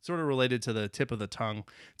 Sort of related to the tip of the tongue.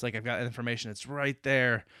 It's like, I've got information. It's right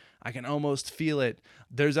there. I can almost feel it.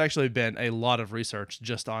 There's actually been a lot of research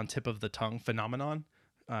just on tip of the tongue phenomenon,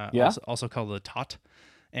 also called the tot.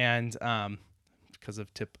 And, because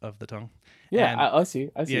of tip of the tongue. Yeah, and, I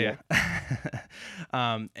see. Yeah.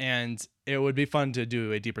 And it would be fun to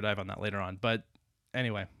do a deeper dive on that later on. But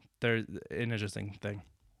anyway, there's an interesting thing.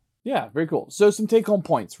 Yeah, very cool. So some take-home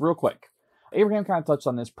points real quick. Abraham kind of touched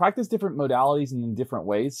on this. Practice different modalities and in different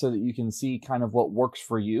ways so that you can see kind of what works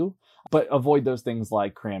for you, but avoid those things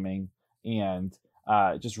like cramming and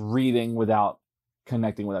just reading without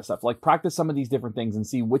connecting with that stuff. Like, practice some of these different things and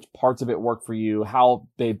see which parts of it work for you, how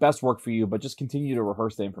they best work for you, but just continue to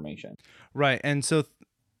rehearse the information. Right. And so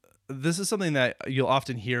this is something that you'll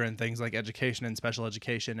often hear in things like education and special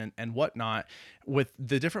education and whatnot. With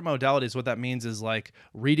the different modalities, what that means is, like,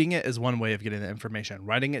 reading it is one way of getting the information.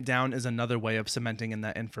 Writing it down is another way of cementing in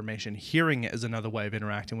that information. Hearing it is another way of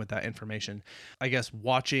interacting with that information. I guess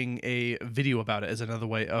watching a video about it is another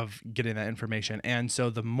way of getting that information. And so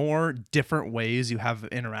the more different ways you have of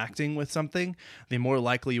interacting with something, the more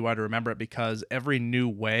likely you are to remember it, because every new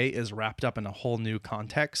way is wrapped up in a whole new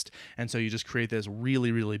context. And so you just create this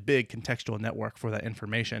really, really big contextual network for that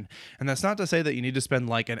information. And that's not to say that you need to spend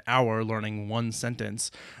like an hour learning one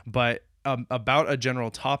sentence, but about a general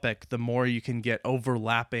topic, the more you can get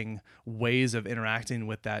overlapping ways of interacting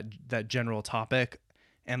with that general topic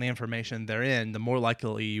and the information therein, the more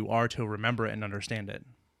likely you are to remember it and understand it.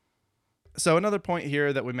 So another point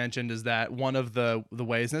here that we mentioned is that one of the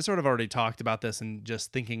ways, and I sort of already talked about this and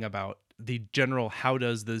just thinking about the general how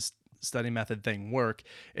does this study method thing work,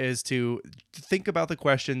 is to think about the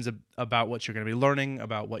questions about what you're going to be learning,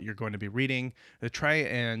 about what you're going to be reading, to try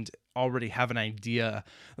and already have an idea.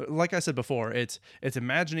 Like I said before, it's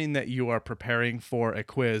imagining that you are preparing for a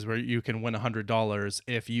quiz where you can win $100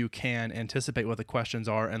 if you can anticipate what the questions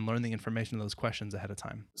are and learn the information of those questions ahead of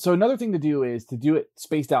time. So another thing to do is to do it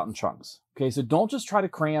spaced out in chunks. Okay, so don't just try to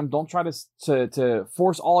cram. Don't try to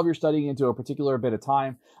force all of your studying into a particular bit of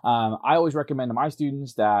time. I always recommend to my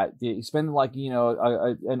students that you spend like,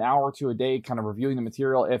 an hour or two a day kind of reviewing the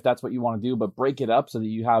material if that's what you want to do, but break it up so that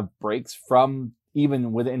you have breaks from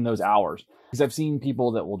even within those hours. Because I've seen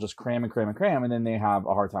people that will just cram and cram and cram, and then they have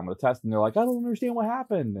a hard time with the test, and they're like, I don't understand what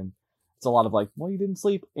happened. And it's a lot of like, well, you didn't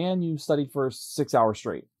sleep and you studied for 6 hours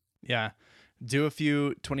straight. Yeah. Do a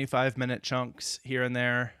few 25-minute chunks here and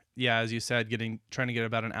there. Yeah, as you said, trying to get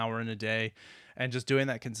about an hour in a day, and just doing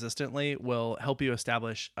that consistently will help you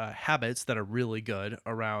establish habits that are really good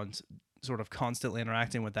around sort of constantly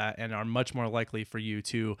interacting with that, and are much more likely for you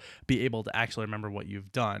to be able to actually remember what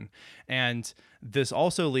you've done. And this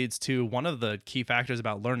also leads to one of the key factors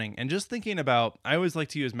about learning, and just thinking about, I always like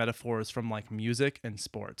to use metaphors from like music and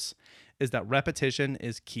sports, is that repetition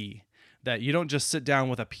is key. That you don't just sit down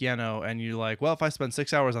with a piano and you're like, well, if I spend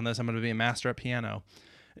 6 hours on this, I'm going to be a master at piano.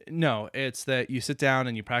 No, it's that you sit down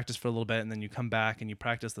and you practice for a little bit, and then you come back and you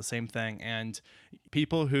practice the same thing. And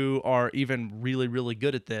people who are even really, really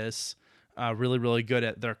good at this, really, really good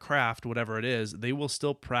at their craft, whatever it is, they will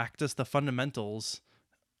still practice the fundamentals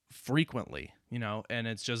frequently, and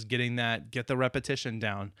it's just get the repetition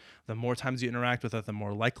down. The more times you interact with it, the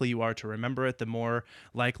more likely you are to remember it, the more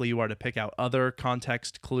likely you are to pick out other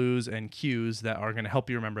context clues and cues that are going to help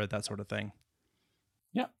you remember it, that sort of thing.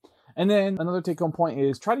 Yeah. And then another take-home point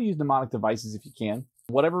is try to use mnemonic devices if you can.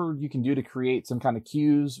 Whatever you can do to create some kind of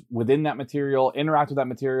cues within that material, interact with that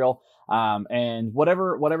material, and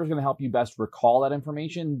whatever's going to help you best recall that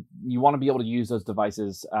information, you want to be able to use those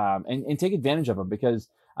devices and take advantage of them, because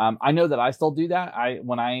I know that I still do that.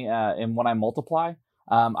 When I multiply,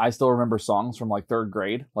 I still remember songs from like third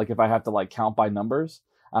grade. Like if I have to like count by numbers,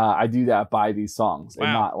 I do that by these songs. Wow.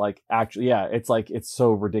 And not like actually, yeah, it's like, it's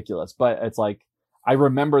so ridiculous, but it's like, I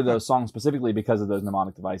remember those songs specifically because of those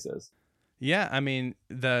mnemonic devices. Yeah, I mean,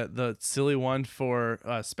 the silly one for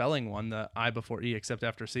spelling one, the I before E except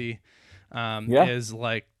after C, is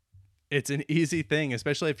like, it's an easy thing,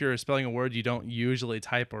 especially if you're spelling a word you don't usually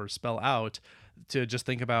type or spell out, to just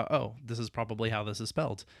think about, oh, this is probably how this is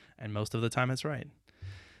spelled. And most of the time it's right.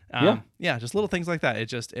 Yeah, just little things like that.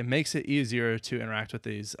 It makes it easier to interact with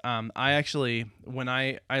these. I actually, when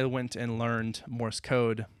I went and learned Morse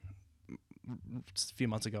code a few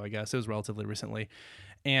months ago, I guess it was relatively recently,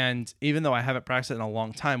 and even though I haven't practiced it in a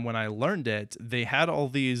long time, when I learned it, they had all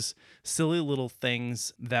these silly little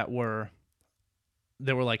things that were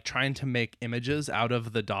like trying to make images out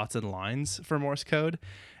of the dots and lines for Morse code.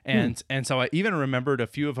 And so I even remembered a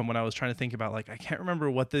few of them when I was trying to think about, like, I can't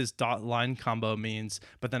remember what this dot line combo means,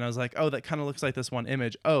 but then I was like, oh, that kind of looks like this one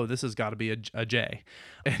image. Oh, this has got to be a J.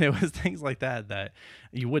 And it was things like that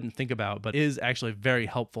you wouldn't think about, but is actually very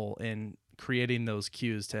helpful in creating those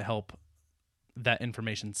cues to help that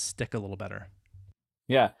information stick a little better.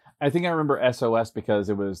 Yeah. I think I remember SOS because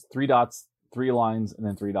it was 3 dots, 3 lines, and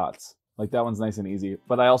then 3 dots. Like that one's nice and easy.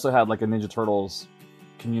 But I also had like a Ninja Turtles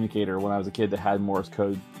communicator when I was a kid that had Morse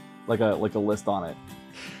code, like a list on it.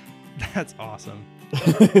 That's awesome.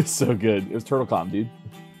 It's so good. It was TurtleCom, dude.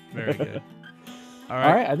 Very good. All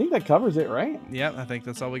right. I think that covers it, right? Yep. I think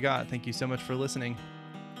that's all we got. Thank you so much for listening.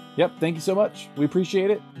 Yep. Thank you so much. We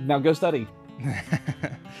appreciate it. Now go study.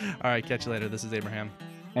 All right. Catch you later. This is Abraham.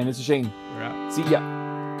 And this is Shane. We're out. See ya.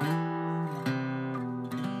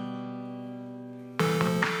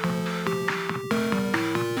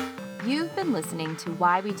 You've been listening to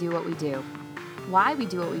Why We Do What We Do. Why We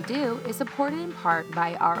Do What We Do is supported in part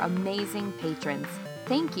by our amazing patrons.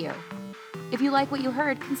 Thank you. If you like what you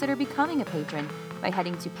heard, consider becoming a patron by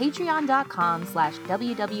heading to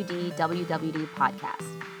patreon.com/WWDWWD podcast.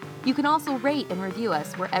 You can also rate and review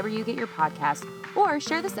us wherever you get your podcast, or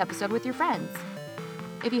share this episode with your friends.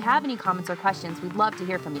 If you have any comments or questions, we'd love to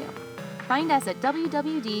hear from you. Find us at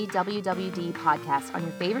WWDWWD podcast on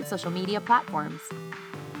your favorite social media platforms.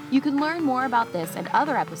 You can learn more about this and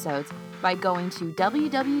other episodes by going to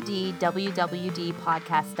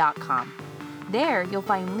www.wwdpodcast.com. There, you'll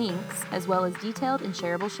find links as well as detailed and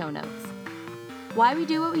shareable show notes. Why We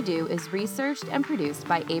Do What We Do is researched and produced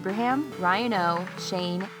by Abraham, Ryan O,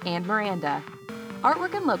 Shane, and Miranda.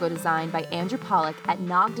 Artwork and logo design by Andrew Pollock at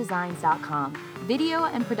nogdesigns.com. Video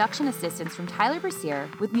and production assistance from Tyler Brasier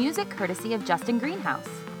with music courtesy of Justin Greenhouse.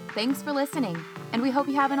 Thanks for listening, and we hope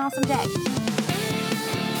you have an awesome day.